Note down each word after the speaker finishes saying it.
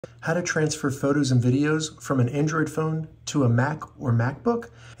How to transfer photos and videos from an Android phone to a Mac or MacBook.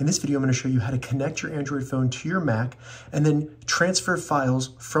 In this video, I'm going to show you how to connect your Android phone to your Mac and then transfer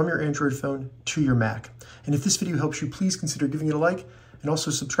files from your Android phone to your Mac. And if this video helps you, please consider giving it a like and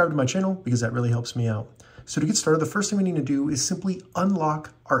also subscribe to my channel because that really helps me out. So to get started, the first thing we need to do is simply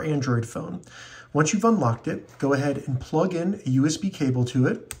unlock our Android phone. Once you've unlocked it, go ahead and plug in a USB cable to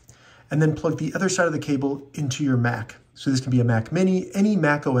it and then plug the other side of the cable into your Mac. So this can be a Mac Mini, any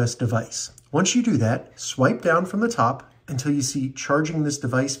Mac OS device. Once you do that, swipe down from the top until you see charging this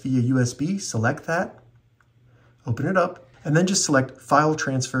device via USB, select that, open it up, and then just select File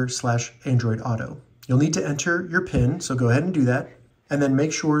Transfer / Android Auto. You'll need to enter your PIN, so go ahead and do that, and then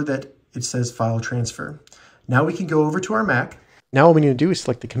make sure that it says File Transfer. Now we can go over to our Mac. Now all we need to do is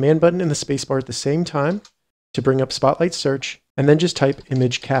select the Command button and the spacebar at the same time to bring up Spotlight Search, and then just type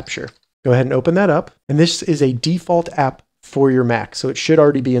Image Capture. Go ahead and open that up. And this is a default app for your Mac, so it should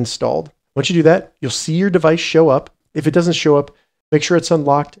already be installed. Once you do that, you'll see your device show up. If it doesn't show up, make sure it's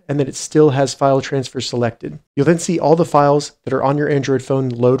unlocked and that it still has file transfer selected. You'll then see all the files that are on your Android phone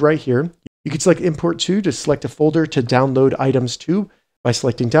load right here. You can select Import to select a folder to download items to by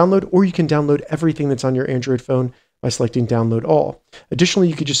selecting Download, or you can download everything that's on your Android phone by selecting Download All. Additionally,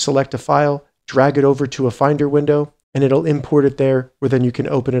 you could just select a file, drag it over to a Finder window, and it'll import it there, where then you can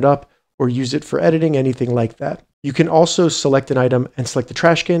open it up or use it for editing, anything like that. You can also select an item and select the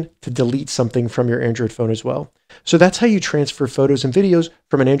trash can to delete something from your Android phone as well. So that's how you transfer photos and videos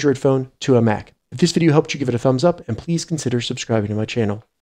from an Android phone to a Mac. If this video helped you, give it a thumbs up and please consider subscribing to my channel.